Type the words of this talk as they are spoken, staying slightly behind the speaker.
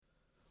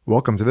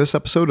Welcome to this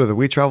episode of the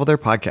We Travel There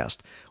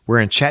podcast.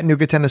 We're in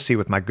Chattanooga, Tennessee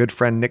with my good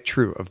friend Nick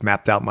True of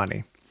Mapped Out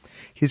Money.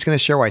 He's going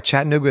to share why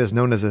Chattanooga is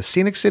known as a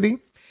scenic city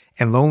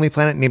and Lonely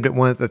Planet named it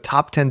one of the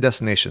top 10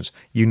 destinations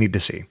you need to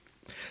see.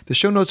 The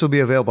show notes will be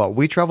available at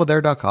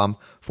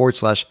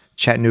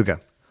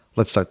wetravelthere.com/Chattanooga.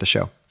 Let's start the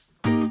show.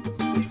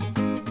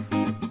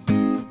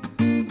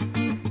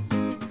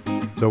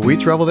 The We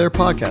Travel There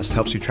podcast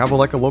helps you travel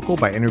like a local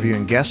by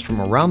interviewing guests from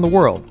around the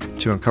world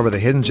to uncover the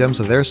hidden gems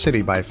of their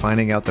city by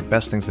finding out the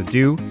best things to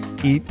do,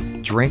 eat,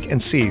 drink,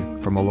 and see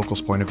from a local's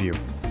point of view.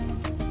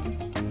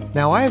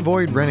 Now, I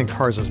avoid renting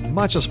cars as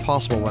much as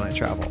possible when I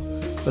travel,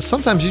 but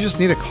sometimes you just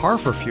need a car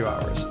for a few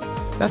hours.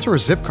 That's where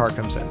Zipcar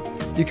comes in.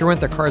 You can rent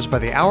their cars by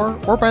the hour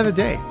or by the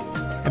day,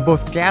 and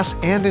both gas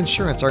and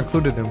insurance are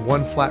included in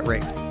one flat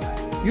rate.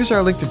 Use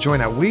our link to join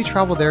at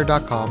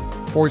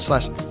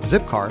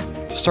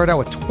wetravelthere.com/Zipcar to start out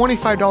with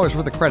 $25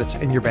 worth of credits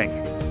in your bank.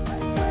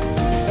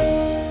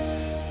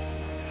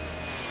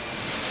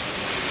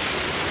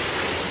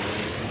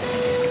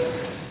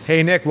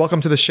 Hey, Nick,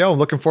 welcome to the show. I'm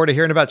looking forward to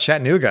hearing about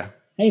Chattanooga.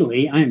 Hey,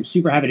 Lee. I am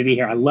super happy to be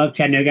here. I love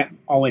Chattanooga.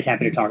 Always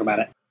happy to talk about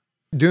it.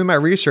 Doing my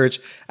research,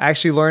 I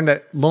actually learned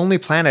that Lonely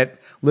Planet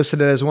listed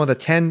it as one of the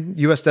 10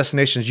 U.S.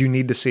 destinations you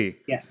need to see.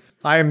 Yes.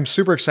 I'm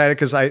super excited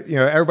because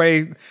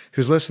everybody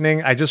who's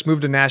listening, I just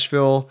moved to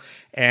Nashville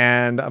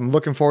and I'm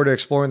looking forward to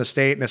exploring the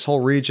state and this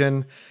whole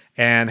region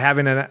and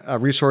having a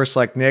resource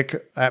like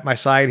Nick at my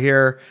side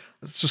here.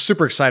 It's just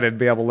super excited to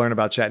be able to learn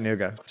about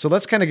Chattanooga. So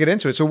let's kind of get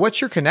into it. So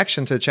what's your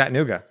connection to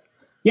Chattanooga?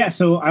 Yeah,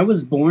 so I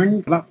was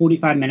born about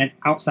 45 minutes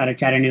outside of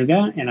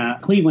Chattanooga in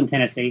Cleveland,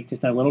 Tennessee,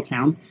 just a little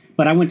town.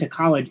 But I went to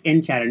college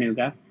in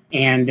Chattanooga,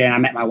 and then I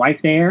met my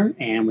wife there,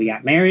 and we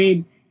got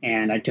married,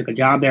 and I took a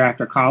job there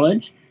after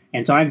college.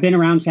 And so I've been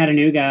around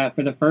Chattanooga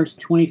for the first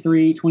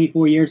 23,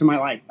 24 years of my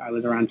life. I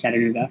was around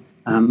Chattanooga.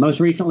 Most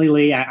recently,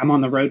 Lee, I'm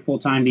on the road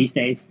full-time these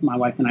days. My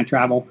wife and I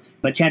travel.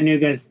 But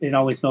Chattanooga, it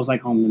always feels like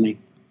home to me.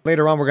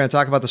 Later on, we're going to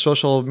talk about the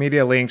social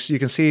media links. You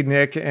can see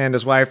Nick and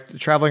his wife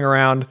traveling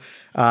around,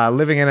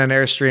 living in an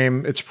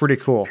Airstream. It's pretty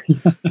cool.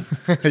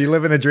 You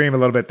live in the dream a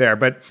little bit there.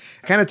 But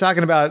kind of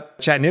talking about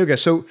Chattanooga.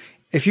 So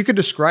if you could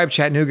describe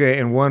Chattanooga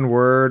in one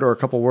word or a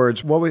couple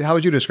words, how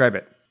would you describe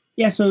it?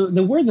 Yeah, so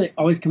the word that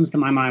always comes to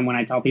my mind when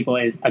I tell people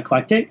is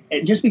eclectic,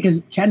 just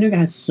because Chattanooga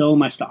has so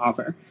much to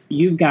offer.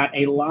 You've got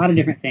a lot of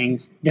different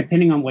things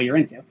depending on what you're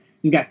into.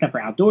 You've got stuff for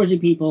outdoorsy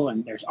people,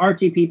 and there's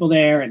artsy people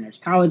there, and there's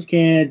college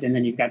kids, and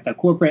then you've got the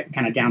corporate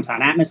kind of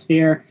downtown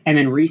atmosphere. And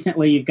then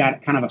recently you've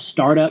got kind of a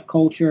startup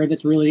culture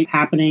that's really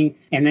happening.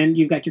 And then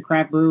you've got your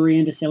craft brewery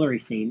and distillery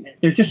scene.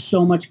 There's just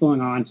so much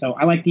going on. So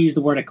I like to use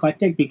the word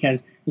eclectic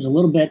because there's a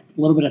little bit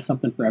of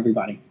something for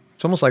everybody.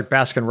 It's almost like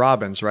Baskin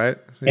Robbins, right?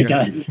 It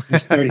does.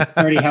 There's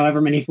 30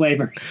 however many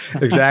flavors.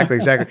 Exactly.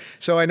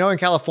 So I know in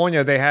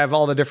California, they have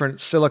all the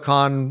different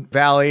Silicon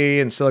Valley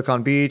and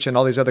Silicon Beach and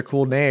all these other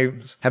cool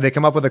names. Have they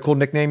come up with a cool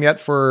nickname yet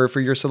for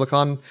your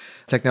Silicon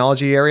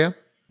technology area?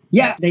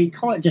 Yeah, they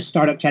call it just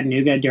Startup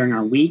Chattanooga during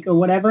our week or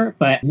whatever,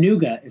 but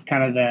Nooga is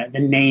kind of the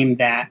name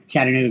that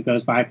Chattanooga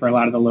goes by for a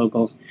lot of the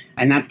locals,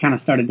 and that's kind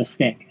of started to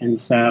stick. And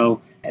so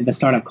the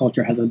startup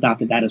culture has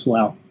adopted that as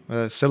well.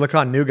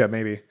 Silicon Nougat,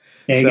 maybe.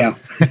 There you go.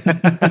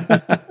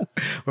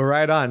 Well,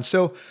 right on.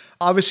 So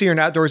obviously you're an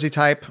outdoorsy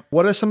type.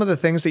 What are some of the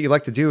things that you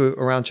like to do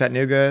around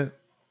Chattanooga?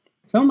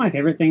 Some of my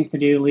favorite things to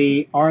do,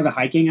 Lee, are the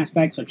hiking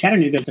aspect. So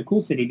Chattanooga is a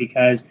cool city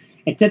because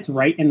it sits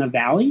right in the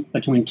valley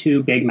between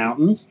two big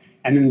mountains.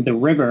 And then the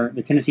river,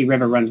 the Tennessee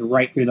River, runs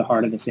right through the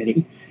heart of the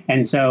city.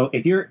 And so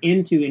if you're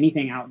into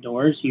anything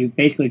outdoors, you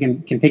basically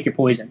can pick your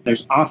poison.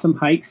 There's awesome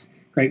hikes,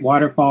 great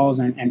waterfalls,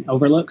 and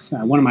overlooks.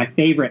 One of my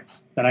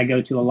favorites that I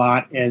go to a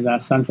lot is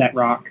Sunset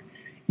Rock.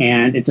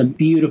 And it's a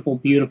beautiful,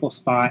 beautiful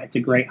spot. It's a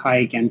great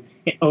hike, and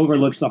it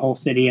overlooks the whole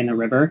city and the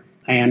river.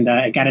 And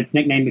it got its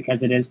nickname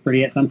because it is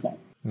pretty at sunset.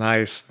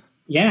 Nice.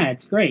 Yeah,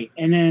 it's great.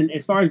 And then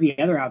as far as the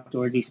other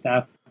outdoorsy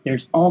stuff,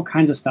 there's all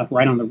kinds of stuff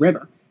right on the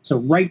river. So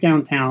right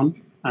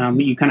downtown,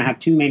 you kind of have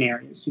two main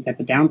areas. You've got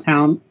the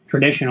downtown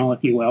traditional,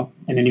 if you will,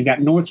 and then you've got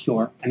North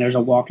Shore, and there's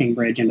a walking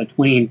bridge in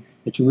between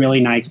that's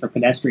really nice for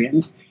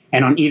pedestrians.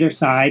 And on either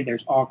side,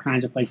 there's all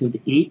kinds of places to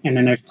eat, and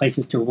then there's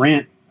places to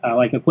rent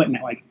like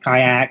equipment, like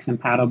kayaks and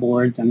paddle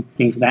boards and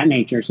things of that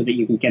nature so that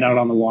you can get out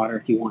on the water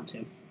if you want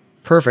to.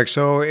 Perfect.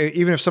 So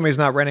even if somebody's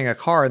not renting a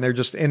car and they're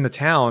just in the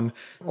town,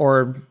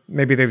 or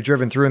maybe they've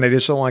driven through and they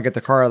just don't want to get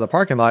the car out of the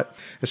parking lot,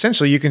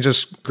 essentially you can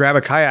just grab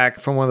a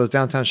kayak from one of those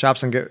downtown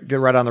shops and get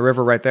right on the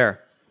river right there.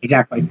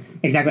 Exactly.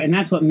 And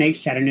that's what makes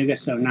Chattanooga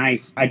so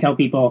nice. I tell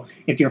people,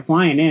 if you're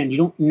flying in, you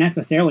don't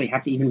necessarily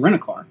have to even rent a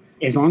car,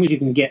 as long as you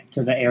can get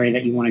to the area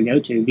that you want to go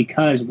to,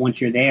 because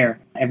once you're there,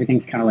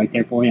 everything's kind of right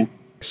there for you.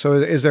 So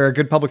is there a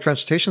good public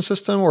transportation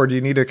system, or do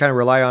you need to kind of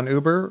rely on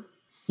Uber?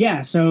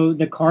 Yeah, so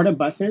the CARTA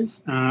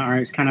buses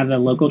are kind of the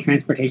local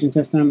transportation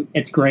system.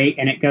 It's great,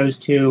 and it goes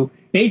to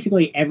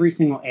basically every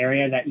single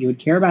area that you would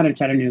care about in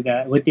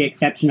Chattanooga, with the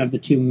exception of the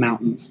two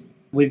mountains.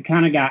 We've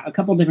kind of got a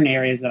couple different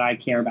areas that I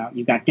care about.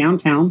 You've got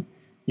downtown,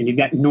 and you've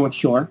got North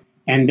Shore,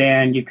 and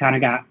then you've kind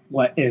of got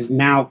what is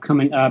now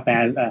coming up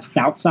as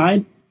South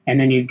Side. And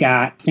then you've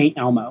got St.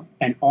 Elmo.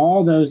 And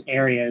all those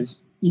areas,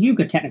 you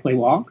could technically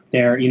walk.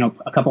 They're,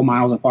 a couple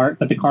miles apart,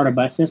 but the car to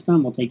bus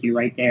system will take you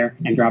right there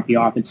and drop you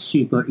off. It's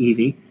super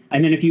easy.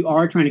 And then if you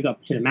are trying to go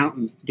up to the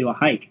mountains to do a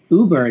hike,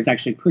 Uber is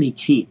actually pretty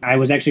cheap. I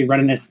was actually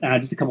running this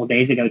just a couple of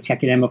days ago,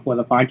 checking in before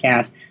the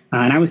podcast,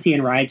 and I was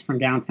seeing rides from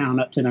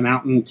downtown up to the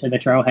mountain to the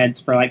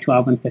trailheads for like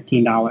 $12 and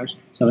 $15.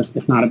 So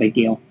it's not a big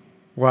deal.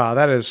 Wow,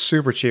 that is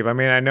super cheap. I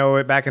mean, I know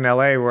it back in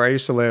LA where I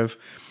used to live,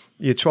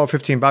 you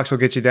 $12, $15 will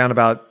get you down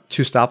about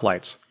 2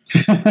 stoplights.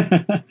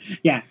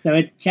 Yeah, so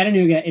it's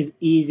Chattanooga is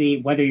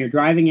easy. Whether you're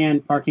driving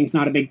in, parking's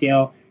not a big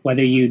deal.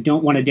 Whether you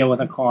don't want to deal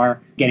with a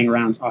car, getting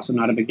around is also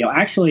not a big deal.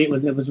 Actually, it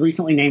was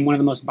recently named one of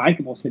the most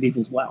bikeable cities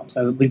as well.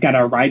 So we've got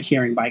our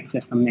ride-sharing bike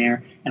system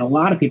there, and a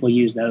lot of people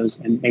use those,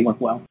 and they work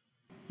well.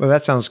 Well,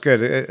 that sounds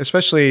good.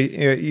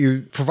 Especially,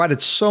 you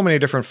provided so many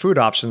different food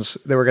options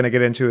that we're going to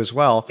get into as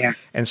well. Yeah.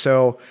 And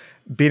so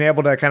being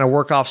able to kind of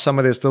work off some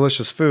of this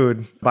delicious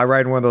food by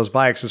riding one of those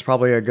bikes is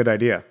probably a good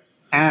idea.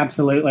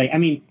 Absolutely. I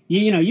mean,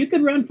 you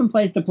could run from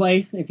place to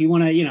place if you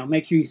want to,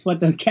 make sure you sweat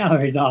those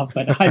calories off,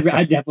 but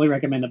I definitely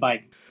recommend the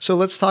bike. So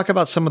let's talk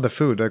about some of the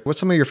food. Like, what's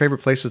some of your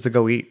favorite places to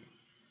go eat?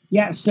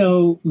 Yeah,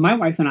 so my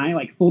wife and I,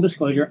 like full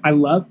disclosure, I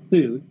love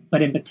food,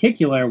 but in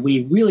particular,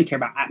 we really care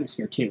about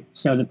atmosphere too.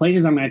 So the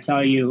places I'm going to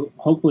tell you,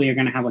 hopefully are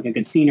going to have like a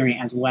good scenery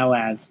as well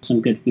as some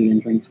good food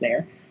and drinks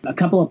there. A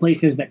couple of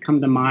places that come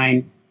to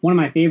mind, one of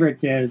my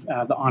favorites is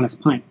the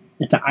Honest Pint.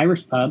 It's an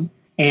Irish pub,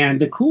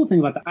 and the cool thing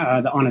about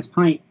the Honest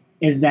Pint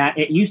is that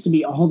it used to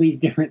be all these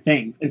different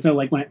things. And so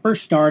like when it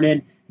first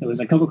started, it was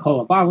a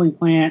Coca-Cola bottling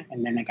plant,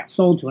 and then it got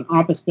sold to an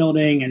office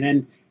building, and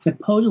then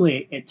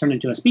supposedly it turned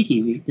into a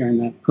speakeasy during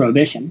the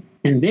Prohibition.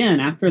 And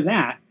then after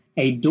that,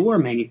 a door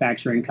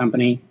manufacturing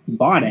company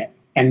bought it.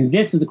 And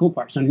this is the cool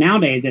part. So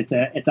nowadays it's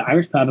an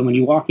Irish pub, and when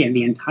you walk in,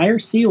 the entire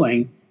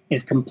ceiling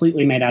is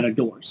completely made out of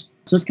doors.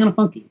 So it's kind of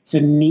funky. It's a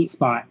neat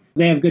spot.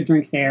 They have good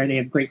drinks there. They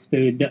have great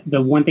food.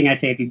 The one thing I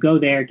say, if you go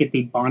there, get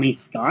the Bonnie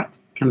Scott,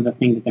 kind of the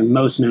thing that they're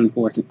most known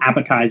for. It's an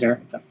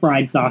appetizer. It's a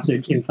fried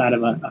sausage inside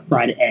of a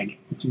fried egg.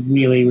 It's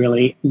really,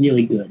 really,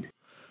 really good.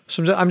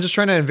 So I'm just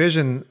trying to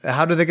envision,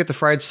 how do they get the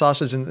fried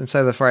sausage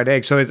inside of the fried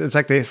egg? So it's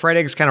like the fried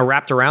egg is kind of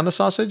wrapped around the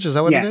sausage? Is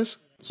that what it is?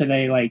 So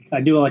they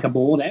do like a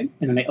boiled egg,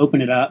 and then they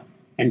open it up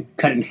and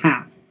cut it in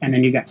half. And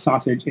then you got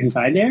sausage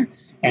inside there,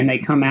 and they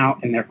come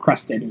out and they're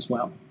crusted as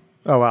well.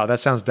 Oh, wow. That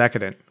sounds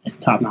decadent. It's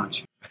top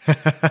notch.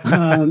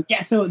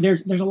 So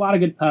there's a lot of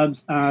good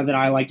pubs that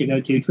I like to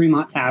go to.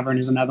 Tremont Tavern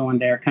is another one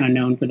there, kind of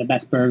known for the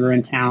best burger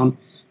in town.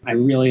 I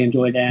really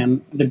enjoy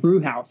them. The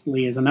Brew House,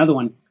 Lee, is another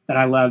one that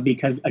I love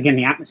because, again,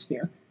 the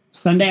atmosphere.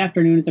 Sunday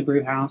afternoon at the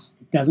Brew House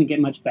doesn't get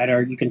much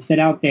better. You can sit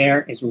out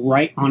there. It's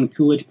right on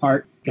Coolidge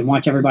Park. You can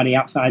watch everybody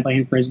outside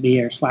playing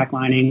Frisbee or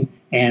slacklining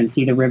and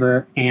see the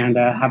river and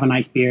have a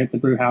nice beer at the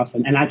Brew House.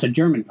 And that's a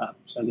German pub,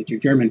 so get your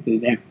German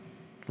food there.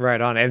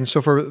 Right on. And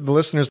so for the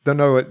listeners that don't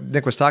know what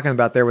Nick was talking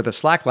about there with the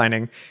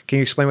slacklining, can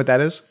you explain what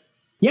that is?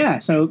 Yeah,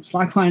 so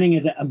slacklining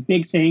is a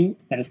big thing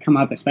that has come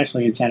up,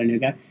 especially in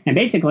Chattanooga. And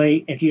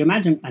basically, if you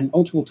imagine an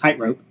old school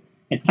tightrope,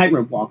 it's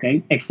tightrope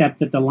walking, except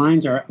that the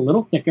lines are a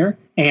little thicker,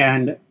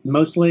 and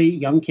mostly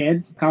young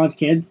kids, college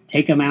kids,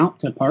 take them out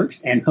to parks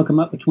and hook them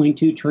up between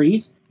 2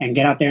 trees and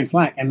get out there and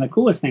slack. And the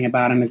coolest thing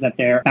about them is that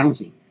they're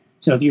bouncy.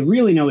 So if you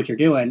really know what you're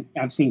doing,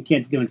 I've seen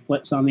kids doing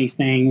flips on these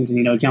things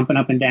and, jumping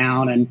up and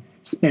down and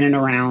spinning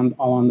around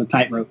all on the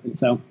tightrope. And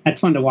so that's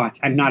fun to watch.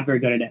 I'm not very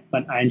good at it,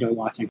 but I enjoy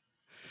watching.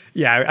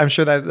 Yeah, I'm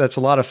sure that's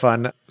a lot of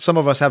fun. Some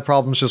of us have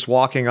problems just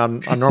walking on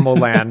normal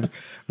land.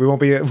 We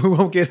won't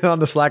get on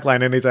the slack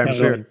line anytime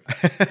soon.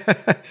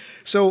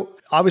 So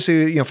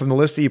obviously, from the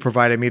list that you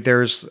provided me,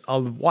 there's a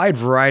wide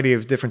variety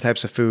of different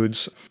types of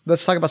foods.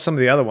 Let's talk about some of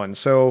the other ones.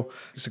 So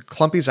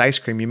Clumpy's ice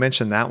cream, you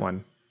mentioned that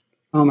one.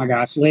 Oh my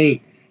gosh,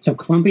 Lee. So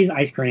Clumpy's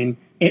ice cream,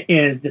 it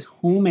is this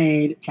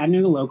homemade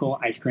Chattanooga local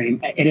ice cream.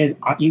 It is,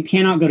 you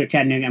cannot go to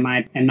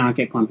Chattanooga and not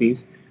get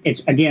Clumpy's.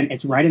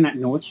 It's right in that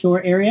North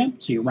Shore area.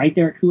 So you're right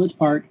there at Coolidge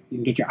Park. You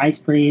can get your ice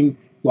cream,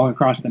 walk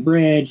across the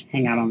bridge,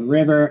 hang out on the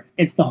river.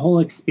 It's the whole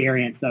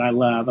experience that I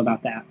love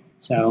about that.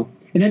 So,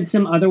 and then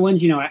some other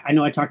ones, I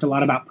know I talked a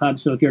lot about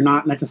pubs. So if you're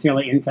not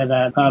necessarily into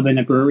the pub and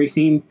the brewery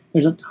scene,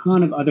 there's a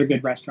ton of other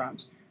good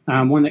restaurants.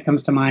 One that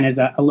comes to mind is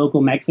a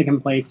local Mexican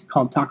place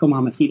called Taco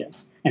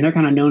Mamacitas. And they're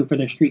kind of known for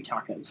their street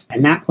tacos.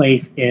 And that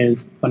place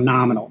is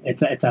phenomenal.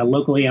 It's a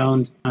locally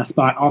owned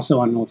spot also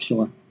on North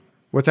Shore.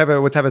 What type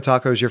of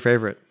taco is your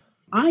favorite?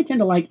 I tend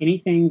to like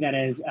anything that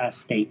is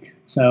steak.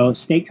 So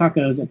steak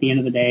tacos at the end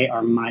of the day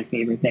are my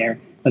favorite there.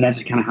 But that's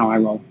just kind of how I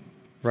roll.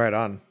 Right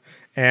on.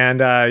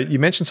 And you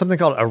mentioned something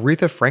called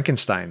Aretha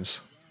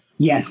Frankenstein's.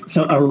 Yes.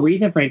 So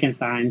Aretha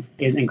Frankenstein's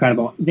is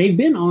incredible. They've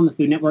been on the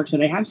Food Network, so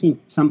they have seen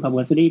some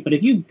publicity. But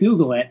if you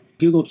Google it,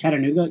 Google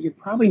Chattanooga, you're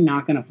probably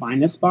not going to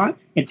find this spot.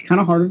 It's kind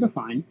of harder to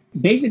find.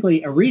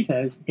 Basically,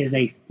 Aretha's is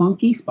a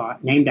funky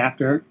spot named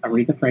after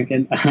Aretha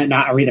Franklin,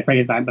 not Aretha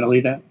Frankenstein, but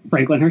Aretha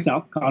Franklin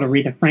herself, called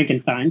Aretha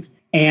Frankenstein's.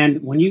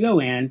 And when you go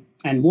in,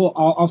 and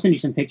I'll send you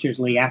some pictures,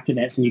 Lee, after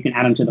this, and you can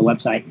add them to the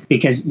website,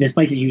 because this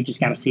place is, you just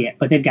got to see it.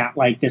 But they've got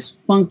like this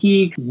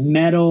funky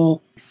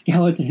metal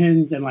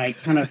skeletons and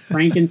like kind of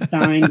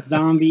Frankenstein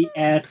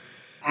zombie-esque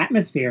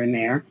atmosphere in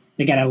there.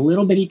 They got a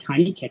little bitty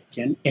tiny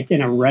kitchen. It's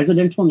in a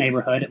residential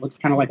neighborhood. It looks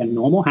kind of like a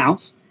normal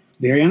house. It's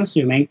very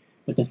unassuming,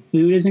 but the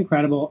food is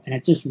incredible, and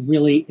it's just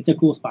really, it's a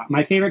cool spot.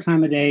 My favorite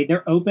time of day,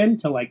 they're open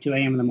till like 2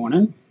 a.m. in the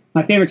morning.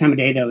 My favorite time of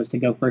day, though, is to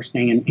go first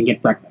thing and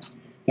get breakfast.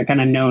 They're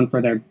kind of known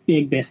for their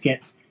big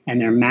biscuits and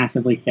their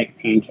massively thick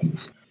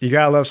pancakes. You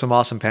got to love some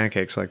awesome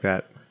pancakes like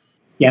that.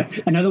 Yep.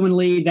 Another one,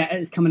 Lee, that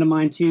is coming to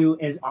mind, too,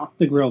 is Off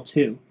the Grill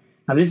 2.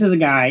 Now, this is a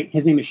guy,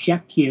 his name is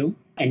Chef Q,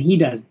 and he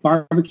does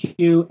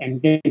barbecue, and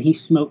then he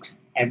smokes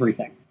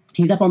everything.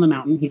 He's up on the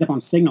mountain. He's up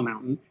on Signal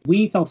Mountain.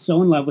 We fell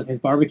so in love with his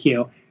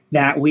barbecue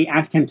that we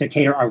asked him to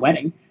cater our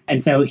wedding.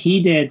 And so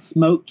he did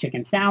smoked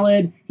chicken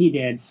salad. He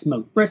did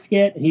smoked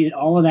brisket. And he did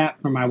all of that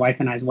for my wife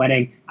and I's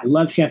wedding. I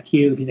love Chef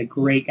Q. He's a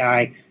great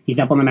guy. He's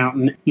up on the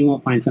mountain. You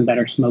won't find some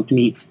better smoked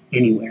meats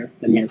anywhere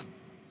than his.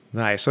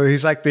 Nice. So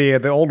he's like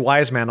the old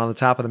wise man on the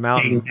top of the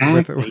mountain.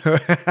 Exactly.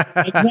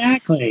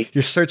 Exactly.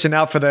 You're searching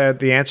out for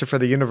the answer for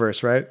the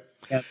universe, right?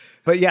 Yep.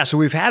 But yeah, so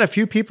we've had a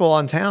few people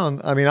on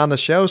the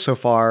show so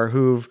far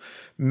who've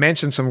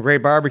mentioned some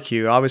great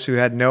barbecue. Obviously, we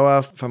had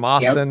Noah from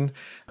Austin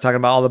talking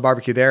about all the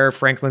barbecue there.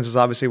 Franklin's is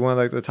obviously one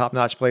of the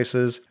top-notch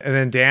places. And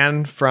then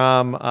Dan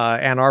from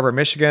Ann Arbor,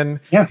 Michigan.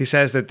 Yeah. He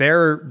says that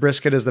their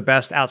brisket is the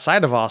best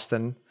outside of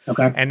Austin.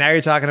 Okay. And now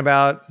you're talking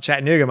about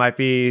Chattanooga might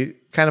be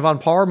kind of on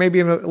par, maybe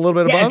even a little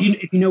bit above.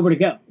 If you know where to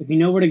go. If you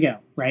know where to go,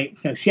 right?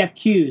 So Chef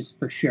Q's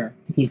for sure.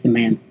 He's the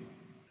man.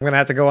 I'm going to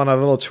have to go on a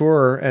little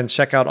tour and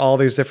check out all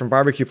these different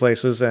barbecue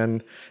places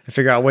and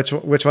figure out which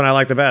one I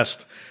like the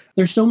best.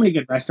 There's so many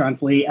good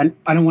restaurants, Lee. And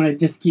I don't want to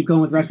just keep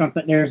going with restaurants,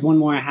 but there's one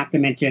more I have to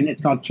mention.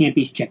 It's called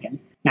Champy's Chicken.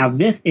 Now,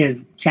 this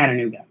is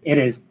Chattanooga. It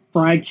is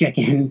fried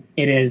chicken.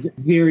 It is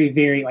very,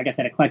 very, like I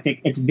said,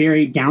 eclectic. It's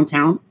very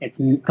downtown.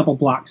 It's a couple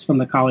blocks from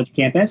the college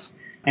campus.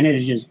 And it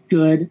is just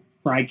good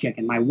fried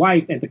chicken. My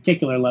wife, in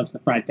particular, loves the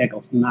fried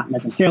pickles. I'm not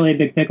necessarily a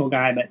big pickle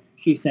guy, but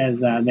she says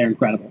they're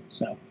incredible.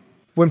 So,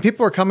 when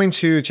people are coming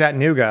to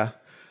Chattanooga,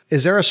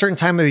 is there a certain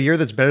time of the year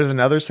that's better than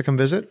others to come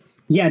visit?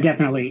 Yeah,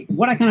 definitely.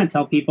 What I kind of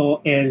tell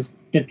people is,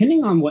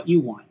 depending on what you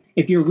want,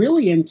 if you're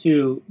really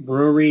into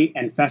brewery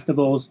and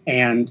festivals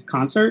and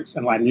concerts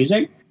and live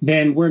music,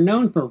 then we're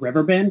known for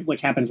Riverbend,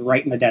 which happens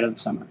right in the dead of the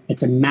summer.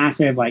 It's a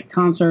massive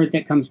concert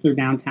that comes through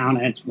downtown,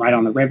 and it's right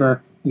on the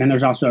river. And then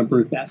there's also a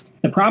brew fest.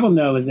 The problem,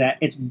 though, is that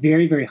it's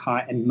very, very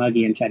hot and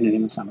muggy in Chattanooga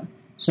in the summer.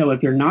 So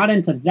if you're not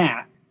into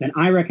that, then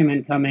I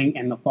recommend coming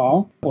in the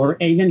fall or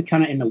even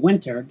kind of in the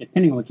winter,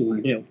 depending on what you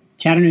want to do.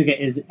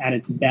 Chattanooga is at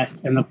its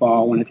best in the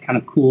fall when it's kind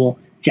of cool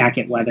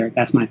jacket weather.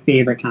 That's my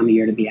favorite time of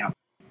year to be out.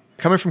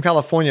 Coming from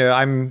California,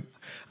 I'm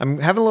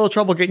having a little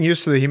trouble getting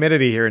used to the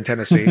humidity here in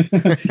Tennessee.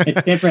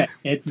 It's different.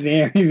 It's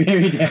very,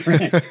 very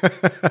different.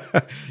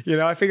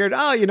 I figured,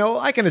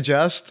 I can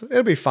adjust.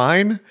 It'll be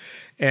fine.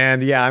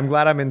 And yeah, I'm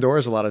glad I'm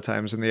indoors a lot of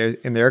times in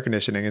the air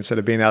conditioning instead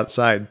of being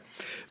outside.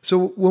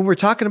 So when we're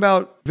talking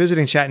about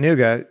visiting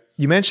Chattanooga,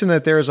 you mentioned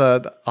that there's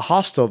a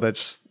hostel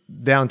that's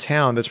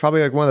downtown that's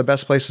probably like one of the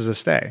best places to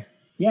stay.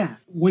 Yeah.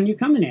 When you're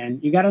coming in,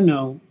 you got to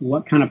know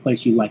what kind of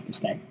place you like to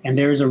stay. And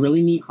there's a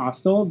really neat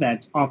hostel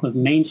that's off of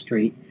Main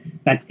Street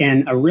that's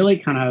in a really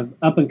kind of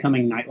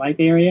up-and-coming nightlife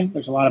area.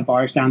 There's a lot of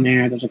bars down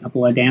there. There's a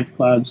couple of dance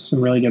clubs,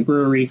 some really good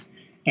breweries.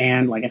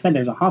 And like I said,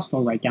 there's a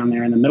hostel right down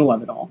there in the middle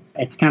of it all.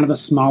 It's kind of a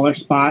smaller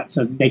spot,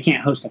 so they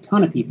can't host a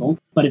ton of people,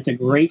 but it's a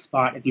great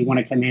spot if you want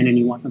to come in and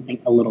you want something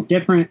a little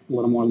different, a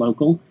little more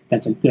local.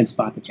 That's a good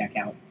spot to check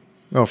out.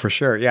 Oh, for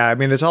sure. Yeah. I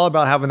mean, it's all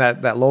about having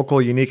that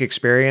local, unique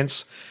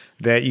experience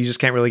that you just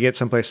can't really get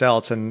someplace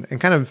else, and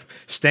kind of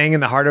staying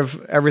in the heart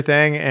of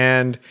everything,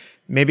 and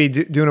maybe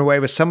doing away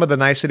with some of the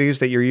niceties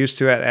that you're used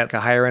to at a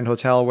higher end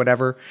hotel or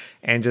whatever,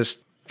 and just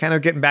kind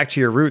of getting back to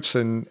your roots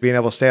and being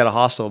able to stay at a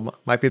hostel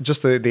might be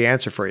just the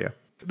answer for you.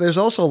 There's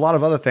also a lot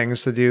of other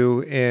things to do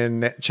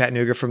in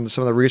Chattanooga from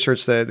some of the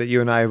research that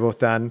you and I have both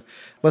done.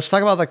 Let's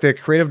talk about the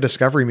Creative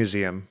Discovery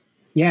Museum.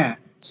 Yeah.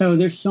 So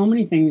there's so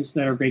many things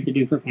that are great to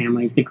do for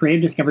families. The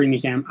Creative Discovery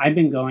Museum, I've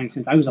been going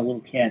since I was a little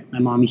kid. My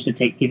mom used to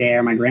take me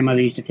there. My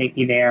grandmother used to take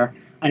me there.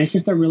 And it's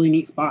just a really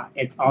neat spot.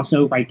 It's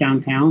also right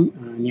downtown,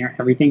 near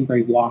everything,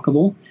 very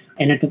walkable.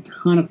 And it's a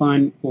ton of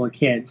fun for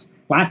kids.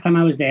 Last time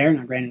I was there,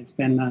 now granted it's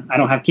been, I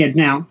don't have kids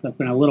now, so it's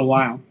been a little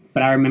while.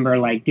 But I remember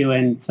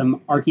doing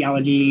some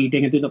archaeology,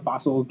 digging through the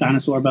fossils,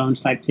 dinosaur bones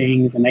type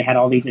things. And they had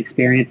all these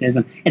experiences.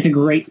 And it's a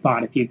great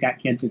spot. If you've got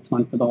kids, it's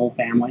fun for the whole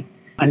family.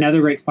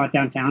 Another great spot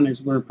downtown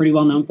is we're pretty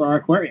well known for our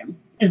aquarium.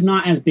 It's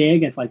not as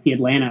big as the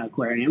Atlanta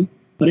Aquarium,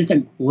 but it's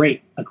a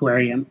great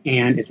aquarium,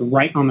 and it's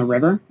right on the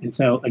river. And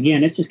so,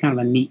 again, it's just kind of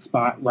a neat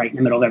spot right in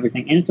the middle of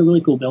everything. And it's a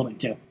really cool building,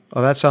 too.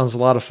 Oh, that sounds a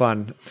lot of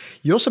fun.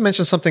 You also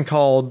mentioned something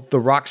called the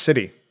Rock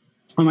City.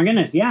 Oh my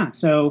goodness, yeah.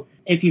 So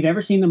if you've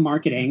ever seen the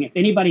marketing, if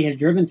anybody has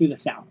driven through the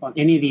South on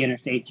any of the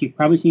interstates, you've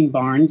probably seen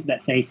barns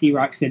that say See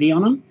Rock City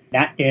on them.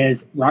 That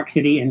is Rock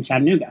City in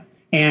Chattanooga.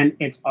 And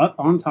it's up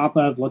on top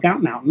of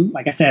Lookout Mountain.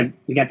 Like I said,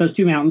 we got those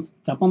two mountains.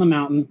 It's up on the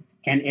mountain,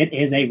 and it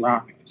is a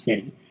rock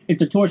city.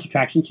 It's a tourist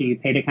attraction, so you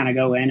pay to kind of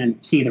go in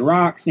and see the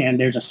rocks. And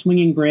there's a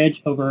swinging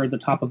bridge over the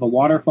top of a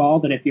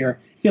waterfall that if you're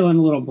feeling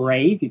a little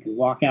brave, you can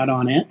walk out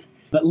on it.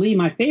 But Lee,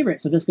 my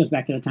favorite, so this goes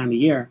back to the time of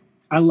year,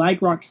 I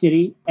like Rock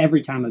City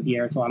every time of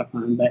year. It's a lot of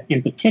fun. But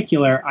in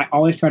particular, I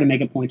always try to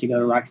make a point to go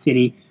to Rock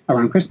City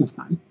around Christmas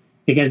time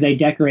because they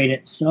decorate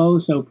it so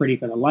pretty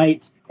for the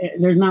lights.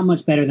 There's not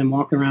much better than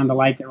walking around the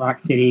lights at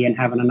Rock City and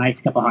having a nice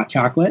cup of hot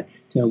chocolate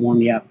to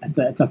warm you up.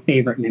 It's a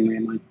favorite memory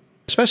of mine.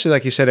 Especially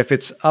like you said, if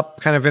it's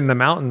up kind of in the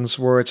mountains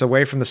where it's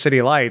away from the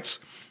city lights,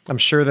 I'm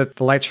sure that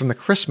the lights from the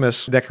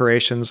Christmas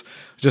decorations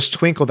just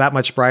twinkle that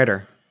much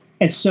brighter.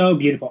 It's so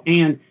beautiful.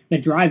 And the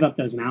drive up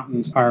those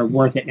mountains are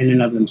worth it in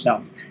and of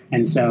themselves.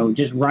 And so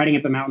just riding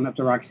up the mountain up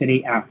to Rock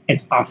City,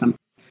 it's awesome.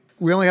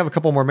 We only have a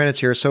couple more minutes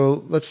here,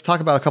 so let's talk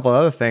about a couple of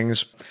other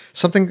things.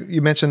 Something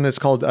you mentioned that's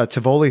called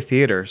Tivoli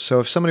Theater. So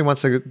if somebody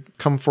wants to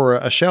come for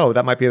a show,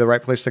 that might be the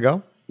right place to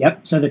go?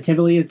 Yep. So the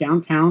Tivoli is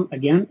downtown.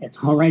 Again, it's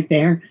all right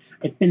there.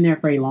 It's been there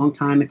for a long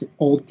time. It's an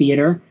old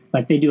theater,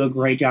 but they do a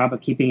great job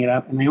of keeping it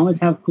up, and they always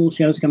have cool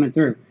shows coming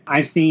through.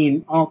 I've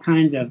seen all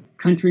kinds of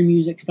country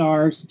music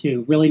stars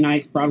to really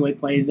nice Broadway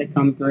plays that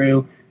come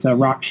through, to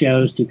rock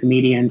shows, to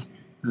comedians.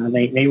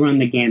 They run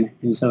the gamut.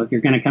 And so if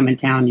you're going to come in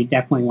town, you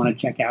definitely want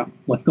to check out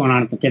what's going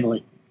on at the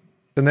Tivoli.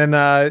 And then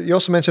you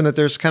also mentioned that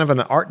there's kind of an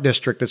art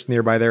district that's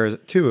nearby there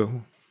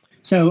too.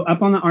 So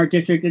up on the art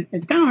district,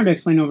 it's kind of hard to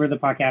explain over the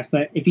podcast,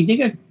 but if you think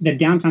of the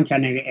downtown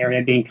Chattanooga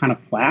area being kind of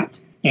flat,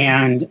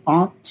 and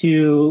off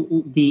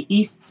to the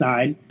east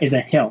side is a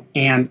hill.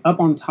 And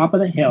up on top of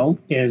the hill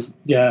is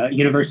the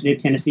University of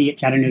Tennessee at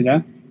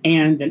Chattanooga.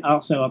 And then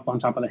also up on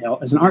top of the hill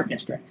is an art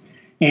district.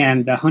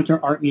 And the Hunter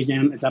Art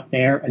Museum is up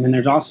there. And then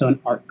there's also an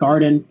art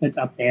garden that's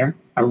up there,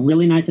 a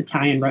really nice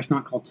Italian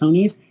restaurant called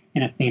Tony's,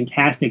 and a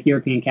fantastic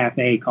European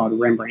cafe called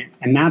Rembrandt's.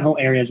 And that whole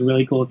area is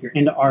really cool. If you're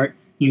into art,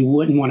 you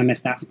wouldn't want to miss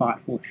that spot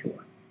for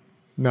sure.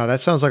 No, that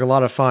sounds like a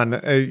lot of fun.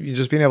 You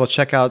just being able to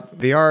check out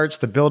the arts,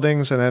 the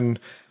buildings, and then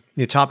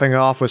you're topping it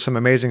off with some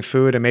amazing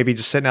food and maybe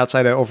just sitting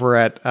outside over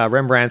at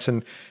Rembrandt's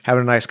and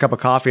having a nice cup of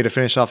coffee to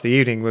finish off the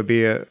evening would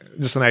be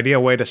just an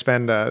ideal way to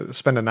spend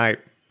a night.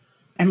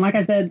 And like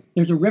I said,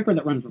 there's a river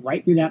that runs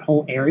right through that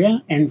whole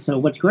area. And so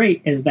what's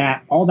great is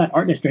that all that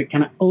art district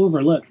kind of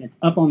overlooks. It's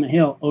up on the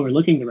hill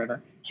overlooking the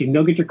river. So you can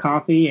go get your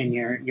coffee and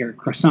your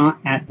croissant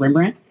at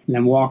Rembrandt's and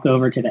then walk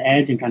over to the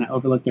edge and kind of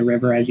overlook the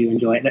river as you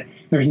enjoy it.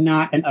 There's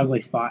not an ugly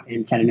spot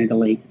in Chattanooga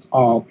Lake. It's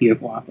all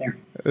beautiful out there.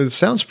 It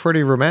sounds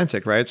pretty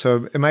romantic, right?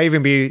 So it might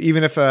even be,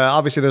 even if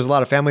obviously there's a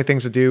lot of family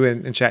things to do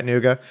in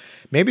Chattanooga,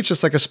 maybe it's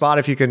just like a spot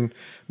if you can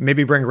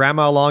maybe bring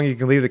grandma along, you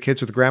can leave the kids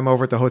with grandma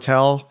over at the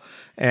hotel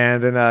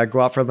and then go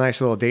out for a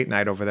nice little date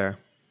night over there.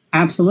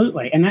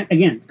 Absolutely. And that,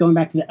 again, going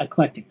back to the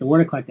eclectic, the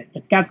word eclectic,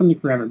 it's got something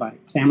for everybody.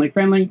 It's family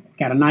friendly, it's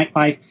got a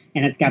nightlife,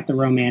 and it's got the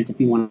romance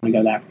if you want to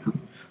go that route.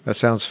 That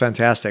sounds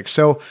fantastic.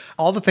 So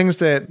all the things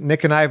that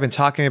Nick and I have been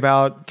talking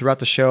about throughout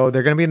the show,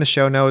 they're going to be in the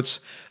show notes.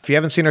 If you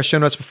haven't seen our show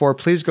notes before,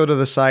 please go to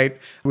the site.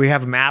 We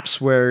have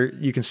maps where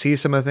you can see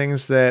some of the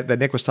things that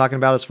Nick was talking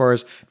about as far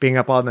as being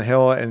up on the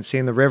hill and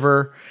seeing the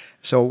river.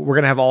 So we're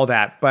going to have all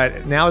that.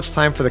 But now it's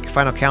time for the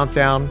final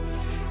countdown.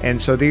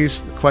 And so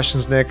these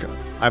questions, Nick,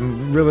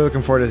 I'm really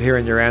looking forward to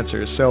hearing your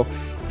answers. So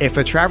if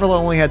a traveler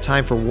only had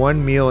time for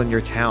one meal in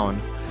your town,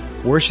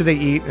 where should they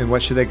eat and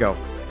what should they go?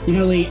 You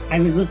know, Lee, I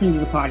was listening to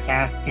the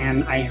podcast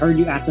and I heard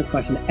you ask this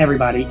question to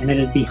everybody, and it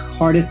is the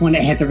hardest one to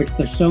answer because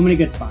there's so many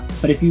good spots.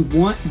 But if you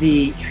want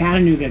the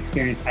Chattanooga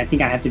experience, I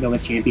think I have to go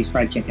with Champy's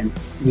Fried Chicken.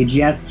 You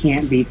just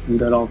can't beat some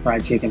good old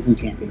fried chicken from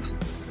Champy's.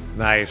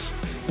 Nice.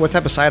 What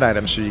type of side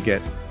items should you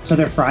get? So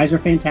their fries are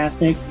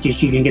fantastic.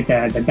 Just you can get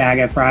the bag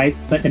of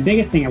fries. But the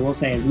biggest thing I will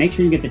say is make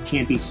sure you get the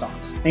Champy's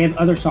sauce. They have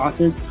other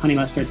sauces, honey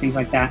mustard, things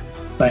like that.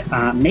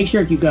 But make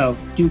sure if you go,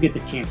 do get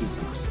the Champy's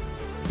sauce.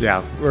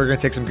 Yeah, we're going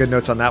to take some good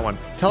notes on that one.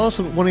 Tell us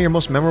one of your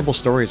most memorable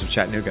stories of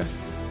Chattanooga.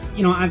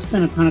 You know, I've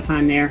spent a ton of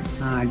time there.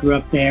 I grew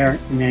up there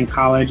and then in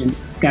college and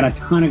got a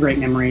ton of great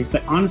memories.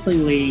 But honestly,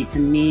 Lee, to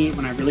me,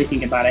 when I really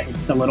think about it,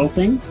 it's the little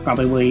things,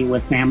 probably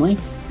with family.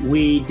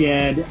 We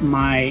did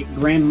my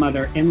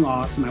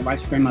grandmother-in-law, so my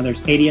wife's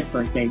grandmother's 80th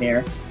birthday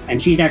there.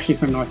 And she's actually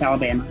from North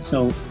Alabama.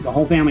 So the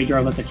whole family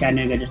drove up to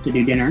Chattanooga just to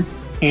do dinner.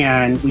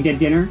 And we did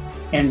dinner.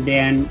 And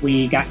then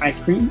we got ice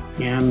cream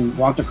and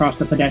walked across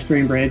the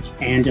pedestrian bridge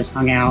and just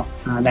hung out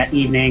that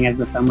evening as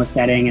the sun was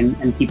setting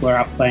and people are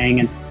out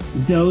playing. And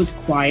those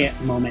quiet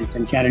moments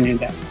in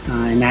Chattanooga,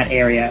 in that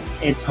area,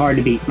 it's hard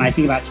to beat. When I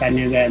think about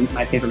Chattanooga and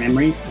my favorite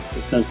memories,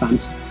 it's those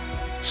times.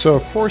 So,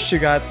 of course, you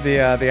got the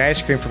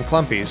ice cream from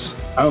Clumpy's.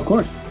 Oh, of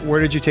course.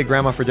 Where did you take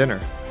Grandma for dinner?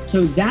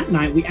 So that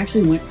night, we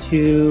actually went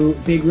to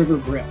Big River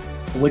Grill,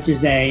 which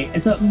is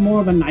it's a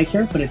more of a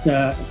nicer, but it's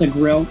a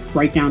grill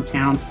right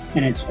downtown,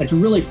 and it's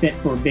really fit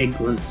for big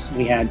groups.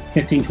 We had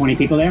 15, 20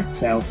 people there,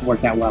 so it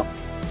worked out well.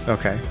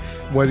 Okay.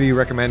 What do you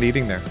recommend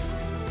eating there?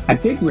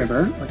 At Big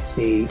River, let's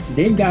see,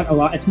 they've got a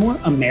lot. It's more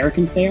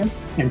American fare.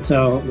 And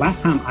so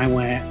last time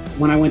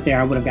when I went there,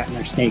 I would have gotten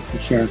their steak for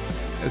sure.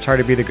 It's hard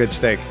to beat a good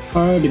steak.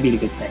 Hard to beat a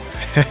good steak.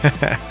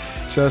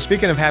 So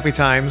speaking of happy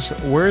times,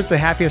 where's the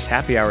happiest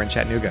happy hour in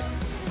Chattanooga?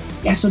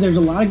 Yeah, so there's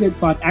a lot of good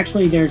spots.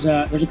 Actually, there's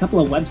a couple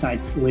of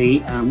websites, Lee.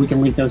 We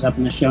can link those up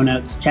in the show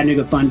notes,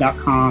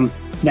 ChattanoogaFun.com,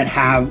 that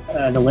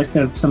have the list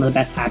of some of the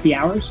best happy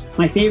hours.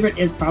 My favorite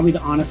is probably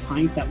the Honest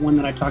Pint, that one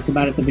that I talked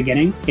about at the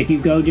beginning. If you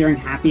go during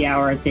happy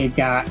hour, they've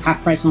got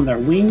half price on their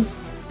wings,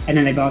 and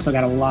then they've also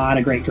got a lot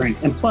of great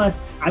drinks. And plus,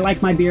 I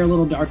like my beer a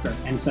little darker,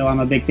 and so I'm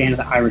a big fan of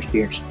the Irish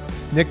beers.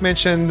 Nick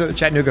mentioned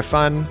Chattanooga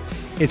Fun.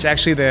 It's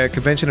actually the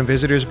Convention and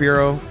Visitors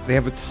Bureau. They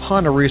have a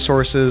ton of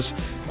resources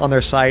on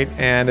their site,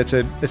 and it's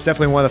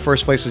definitely one of the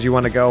first places you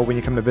want to go when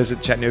you come to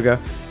visit Chattanooga,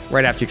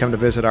 right after you come to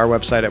visit our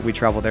website at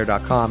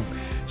wetravelthere.com.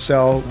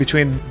 So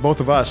between both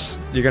of us,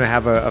 you're going to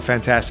have a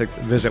fantastic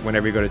visit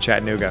whenever you go to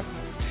Chattanooga.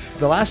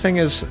 The last thing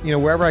is,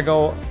 wherever I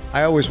go,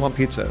 I always want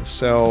pizza.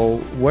 So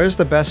where's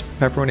the best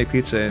pepperoni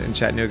pizza in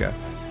Chattanooga?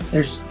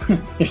 There's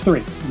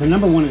three. The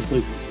number one is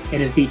Luby's. It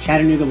is the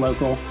Chattanooga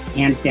local,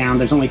 hands down.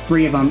 There's only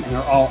 3 of them, and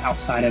they're all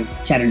outside of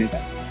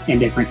Chattanooga in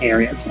different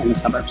areas in the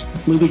suburbs.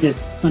 Luby's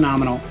is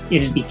phenomenal.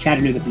 It is the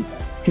Chattanooga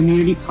pizza.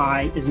 Community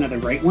Pie is another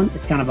great one.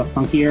 It's kind of a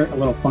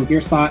little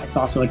funkier spot. It's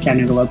also a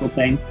Chattanooga local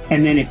thing.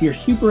 And then if you're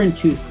super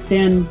into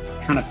thin,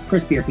 kind of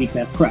crispier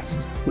pizza, Crust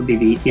would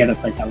be the other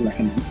place I would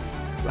recommend.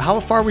 How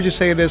far would you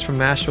say it is from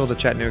Nashville to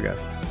Chattanooga?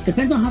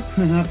 Depends on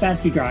how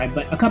fast you drive,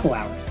 but a couple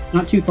hours.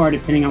 Not too far,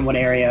 depending on what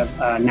area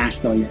of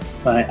Nashville you're in,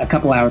 but a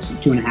couple hours,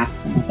 2.5,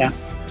 something like that.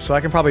 So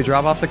I can probably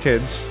drop off the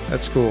kids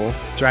at school,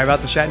 drive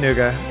out to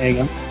Chattanooga, there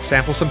you go,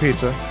 sample some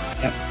pizza,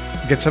 yep,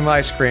 get some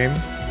ice cream,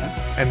 yep,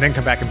 and then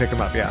come back and pick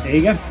them up. Yeah. There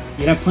you go.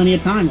 You'd have plenty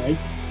of time, Lee.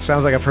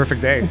 Sounds like a perfect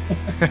day.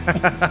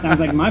 Sounds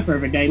like my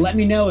perfect day. Let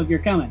me know if you're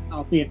coming.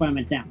 I'll see if I'm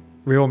in town.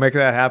 We will make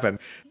that happen.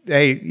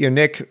 Hey,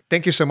 Nick,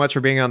 thank you so much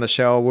for being on the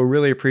show. We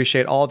really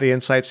appreciate all the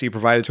insights that you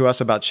provided to us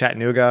about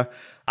Chattanooga.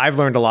 I've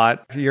learned a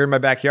lot. You're in my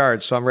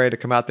backyard, so I'm ready to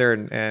come out there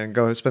and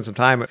go spend some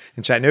time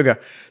in Chattanooga.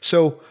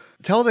 So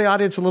tell the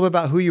audience a little bit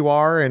about who you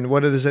are and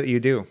what it is that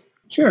you do.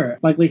 Sure.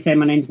 Like Lee said,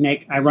 my name's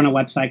Nick. I run a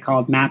website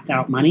called Mapped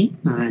Out Money,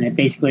 and it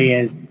basically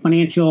is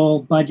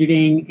financial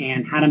budgeting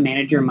and how to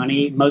manage your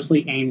money,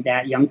 mostly aimed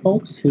at young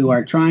folks who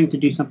are trying to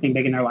do something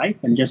big in their life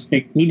and just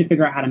need to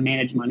figure out how to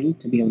manage money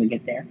to be able to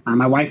get there.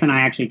 My wife and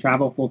I actually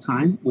travel full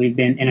time. We've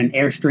been in an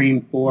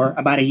Airstream for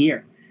about a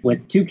year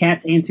with 2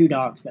 cats and 2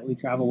 dogs that we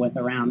travel with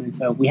around. And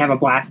so we have a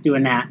blast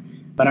doing that.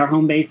 But our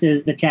home base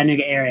is the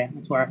Chattanooga area.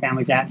 That's where our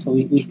family's at. So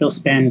we still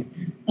spend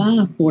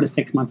 4 to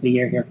 6 months a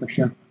year here for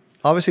sure.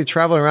 Obviously,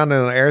 traveling around in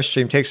an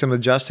Airstream takes some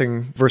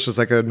adjusting versus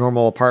like a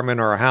normal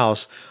apartment or a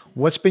house.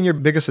 What's been your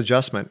biggest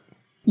adjustment?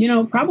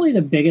 Probably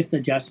the biggest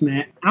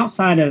adjustment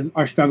outside of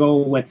our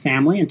struggle with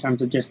family in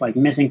terms of just like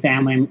missing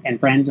family and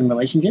friends and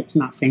relationships,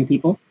 not seeing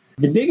people.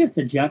 The biggest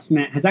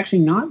adjustment has actually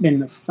not been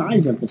the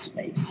size of the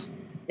space.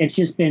 It's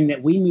just been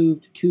that we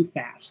moved too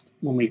fast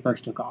when we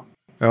first took off.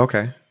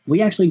 Okay.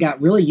 We actually got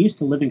really used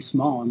to living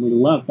small, and we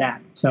love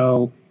that.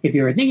 So if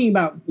you're thinking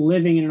about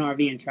living in an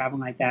RV and traveling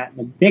like that,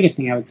 the biggest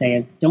thing I would say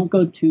is don't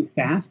go too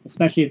fast,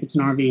 especially if it's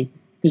an RV,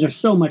 because there's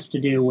so much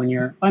to do when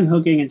you're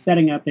unhooking and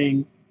setting up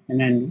things and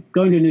then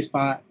going to a new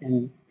spot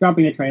and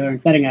dropping the trailer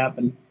and setting up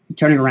and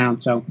turning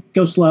around. So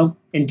go slow,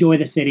 enjoy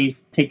the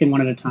cities, take them one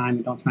at a time,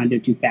 and don't try and do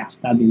it too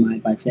fast. That'd be my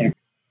advice there.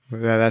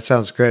 Yeah, that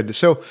sounds good.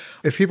 So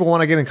if people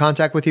want to get in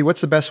contact with you,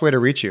 what's the best way to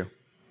reach you?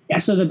 Yeah,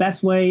 so the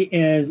best way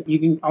is you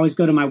can always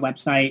go to my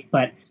website.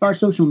 But as far as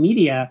social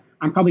media,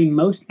 I'm probably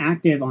most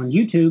active on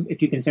YouTube, if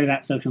you consider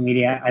that social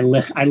media. I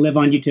live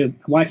on YouTube,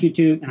 I watch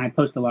YouTube, and I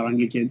post a lot on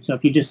YouTube. So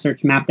if you just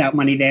search Mapped Out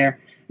Money there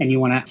and you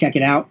want to check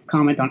it out,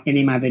 comment on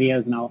any of my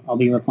videos, and I'll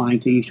be replying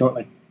to you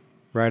shortly.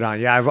 Right on.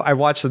 Yeah, I've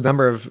watched a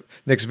number of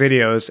Nick's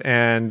videos,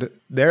 and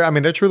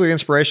they're truly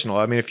inspirational.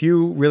 I mean, if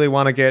you really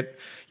want to get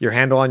your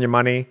handle on your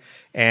money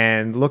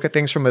and look at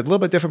things from a little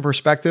bit different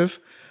perspective,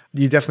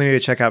 you definitely need to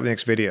check out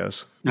Nick's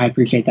videos. I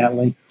appreciate that,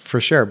 Lee.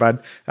 For sure,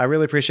 bud. I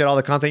really appreciate all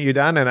the content you've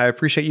done, and I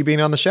appreciate you being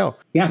on the show.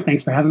 Yeah,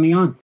 thanks for having me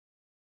on.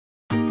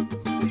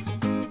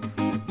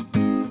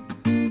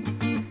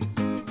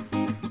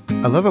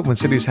 I love it when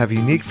cities have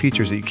unique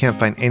features that you can't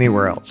find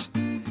anywhere else.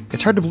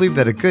 It's hard to believe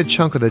that a good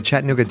chunk of the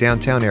Chattanooga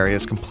downtown area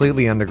is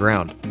completely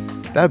underground.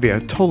 That would be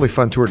a totally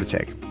fun tour to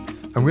take.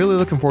 I'm really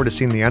looking forward to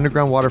seeing the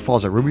underground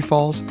waterfalls at Ruby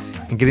Falls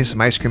and getting some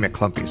ice cream at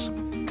Clumpy's.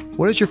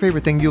 What is your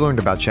favorite thing you learned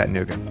about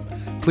Chattanooga?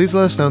 Please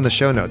let us know in the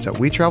show notes at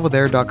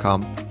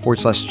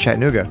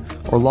wetravelthere.com/Chattanooga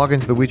or log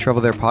into the We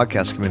Travel There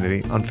podcast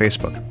community on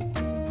Facebook.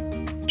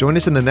 Join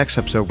us in the next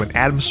episode when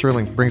Adam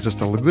Sterling brings us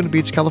to Laguna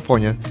Beach,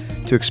 California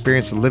to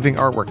experience the living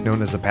artwork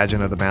known as the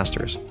Pageant of the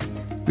Masters.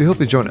 We hope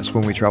you join us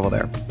when we travel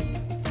there.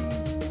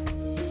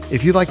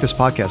 If you like this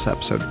podcast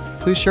episode,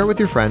 please share it with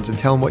your friends and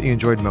tell them what you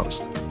enjoyed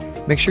most.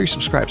 Make sure you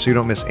subscribe so you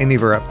don't miss any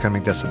of our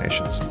upcoming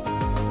destinations.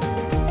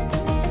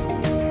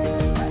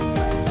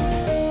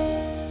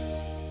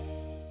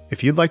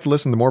 If you'd like to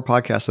listen to more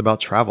podcasts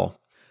about travel,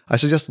 I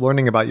suggest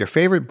learning about your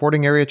favorite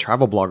boarding area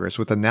travel bloggers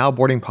with the Now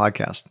Boarding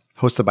podcast,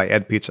 hosted by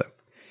Ed Pizza.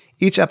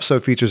 Each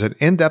episode features an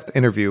in-depth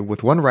interview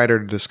with one writer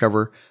to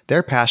discover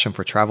their passion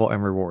for travel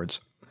and rewards.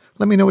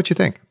 Let me know what you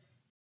think.